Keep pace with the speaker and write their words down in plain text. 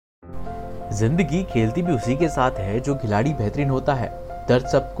जिंदगी खेलती भी उसी के साथ है जो खिलाड़ी बेहतरीन होता है। दर्द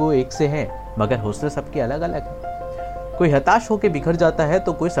सबको एक से है, मगर हौसले सबके अलग अलग है। कोई हताश होकर बिखर जाता है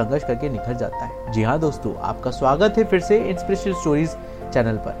तो कोई संघर्ष करके निखर जाता है। जी हाँ दोस्तों, आपका स्वागत है फिर से इंस्पिरेशनल स्टोरीज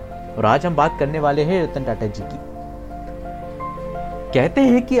चैनल पर। और आज हम बात करने वाले हैं रतन टाटा जी की। कहते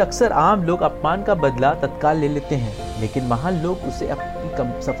हैं कि अक्सर आम लोग अपमान का बदला तत्काल ले लेते हैं, लेकिन महान लोग उसे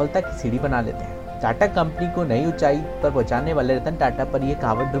अपनी सफलता की सीढ़ी बना लेते हैं। टाटा कंपनी को नई ऊंचाई पर पहुंचाने वाले रतन टाटा पर यह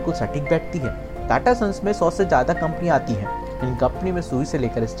कहावत बिल्कुल सटीक बैठती है। टाटा सन्स में 100 से ज्यादा कंपनियां आती हैं। इन कंपनी में सुई से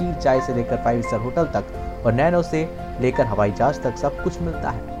लेकर स्टील, चाय से लेकर 5 स्टार होटल तक और नैनो से लेकर हवाई जहाज तक सब कुछ मिलता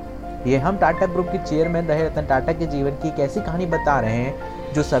है। ये हम टाटा ग्रुप के चेयरमैन रहे रतन टाटा के जीवन की एक ऐसी कहानी बता रहे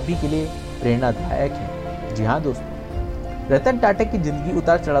हैं जो सभी के लिए प्रेरणादायक है। जी हाँ दोस्तों, रतन टाटा की जिंदगी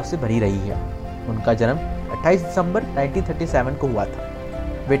उतार चढ़ाव से भरी रही है। उनका जन्म 28 दिसंबर 1937 को हुआ था।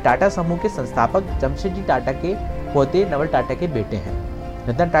 वे टाटा समूह के संस्थापक जमशेदजी टाटा के पोते नवल टाटा के बेटे हैं।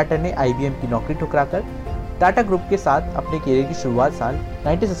 रतन टाटा ने IBM की नौकरी ठुकराकर टाटा ग्रुप के साथ अपने करियर की शुरुआत साल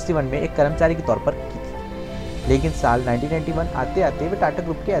 1961 में एक कर्मचारी के तौर पर की थी, लेकिन साल 1991 आते आते वे टाटा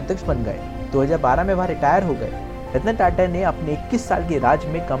ग्रुप के अध्यक्ष बन गए। 2012 में वह रिटायर हो गए। रतन टाटा ने अपने 21 साल के राज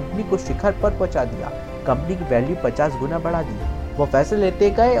में कंपनी को शिखर पर पहुंचा दिया। कंपनी की वैल्यू 50 गुना बढ़ा दी। वो फैसले लेते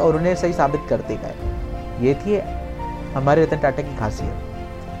गए और उन्हें सही साबित करते गए। ये थी हमारे रतन टाटा की खासियत।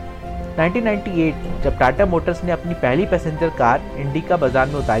 1998 जब टाटा मोटर्स ने अपनी पहली पैसेंजर कार इंडिका बाजार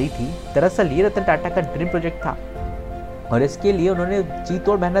में उतारी थी, दरअसल ये रतन टाटा का ड्रीम प्रोजेक्ट था और इसके लिए उन्होंने जी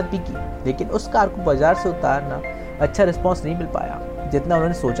तोड़ मेहनत भी की, लेकिन उस कार को बाजार से उतारना अच्छा रिस्पॉन्स नहीं मिल पाया जितना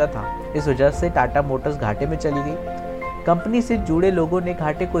उन्होंने सोचा था। इस वजह से टाटा मोटर्स घाटे में चली गई। कंपनी से जुड़े लोगों ने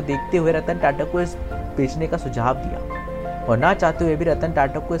घाटे को देखते हुए रतन टाटा को इस बेचने का सुझाव दिया और ना चाहते हुए भी रतन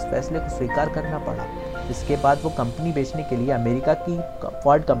टाटा को इस फैसले को स्वीकार करना पड़ा। इसके बाद वो कंपनी बेचने के लिए अमेरिका की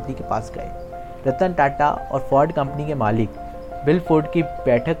फोर्ड कंपनी के पास गए। रतन टाटा और फोर्ड कंपनी के मालिक बिल फोर्ड की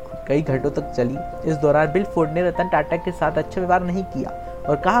बैठक कई घंटों तक चली। इस दौरान बिल फोर्ड ने रतन टाटा के साथ अच्छा व्यवहार नहीं किया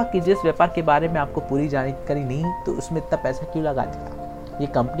और कहा कि जिस व्यापार के बारे में आपको पूरी जानकारी नहीं तो उसमें इतना पैसा क्यों लगा दिया। ये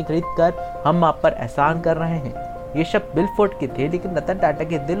कंपनी खरीद कर हम आप पर एहसान कर रहे हैं। ये शब्द बिल फोर्ड के थे, लेकिन रतन टाटा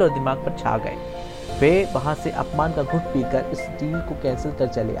के दिल और दिमाग पर छा गए। वे वहां से अपमान का घुट पीकर इस डील को कैंसिल कर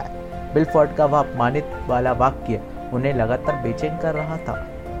चले आए। बिल फोर्ड का वह अपमानित वाला वाक्य उन्हें लगातार बेचैन कर रहा था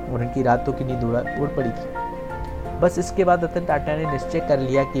और उनकी रातों की नींद उड़ पड़ी थी। बस इसके बाद रतन टाटा ने निश्चय कर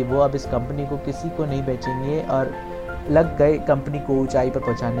लिया कि वो अब इस कंपनी को किसी को नहीं बेचेंगे और लग गए कंपनी को ऊंचाई पर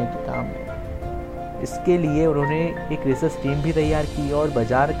पहुंचाने के काम में। इसके लिए उन्होंने एक रिसर्च टीम भी तैयार की और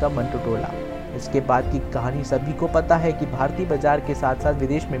बाजार का मंत्र तोड़ा। इसके बाद की कहानी सभी को पता है कि भारतीय बाजार के साथ साथ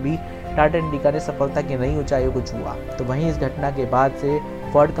विदेश में भी टाटा इंडिका ने सफलता की नई ऊंचाइयों को छुआ। तो वहीं इस घटना के बाद से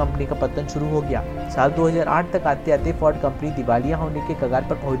फोर्ड कंपनी का पतन शुरू हो गया। साल 2008 तक आते आते फोर्ड कंपनी दिवालिया होने के कगार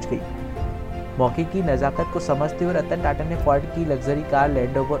पर पहुंच गई। मौके की नजाकत को समझते हुए रतन टाटा ने फोर्ड की लग्जरी कार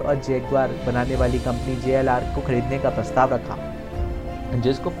लैंड रोवर और जैगुआर बनाने वाली कंपनी JLR को खरीदने का प्रस्ताव रखा,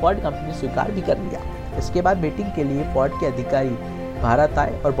 जिसको फोर्ड कंपनी ने स्वीकार भी कर लिया। इसके बाद मीटिंग के लिए फोर्ड के अधिकारी भारत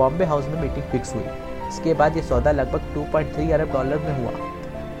आए और बॉम्बे हाउस में मीटिंग फिक्स हुई। इसके बाद ये सौदा लगभग 2.3 अरब डॉलर में हुआ।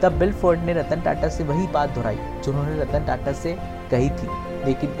 तब बिल फोर्ड ने रतन टाटा से वही बात दोहराई जो उन्होंने रतन टाटा से कही थी,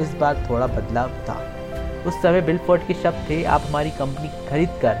 लेकिन इस बार थोड़ा बदलाव था। उस समय बिल फोर्ड के शब्द थे, आप हमारी कंपनी खरीद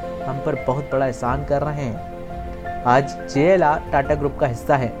कर हम पर बहुत बड़ा एहसान कर रहे हैं। आज JLR टाटा ग्रुप का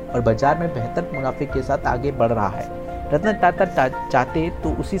हिस्सा है और बाजार में बेहतर मुनाफे के साथ आगे बढ़ रहा है। रतन टाटा चाहते तो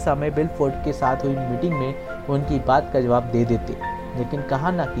उसी समय बिल फोर्ड के साथ हुई मीटिंग में उनकी बात का जवाब दे देते, लेकिन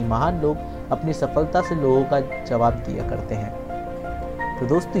कहा ना कि महान लोग अपनी सफलता से लोगों का जवाब दिया करते हैं। तो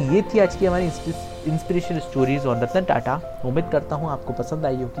दोस्तों, ये थी आज की हमारी inspirational stories on Ratan Tata. उम्मीद करता हूँ आपको पसंद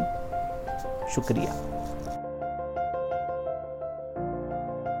आई होगी। शुक्रिया।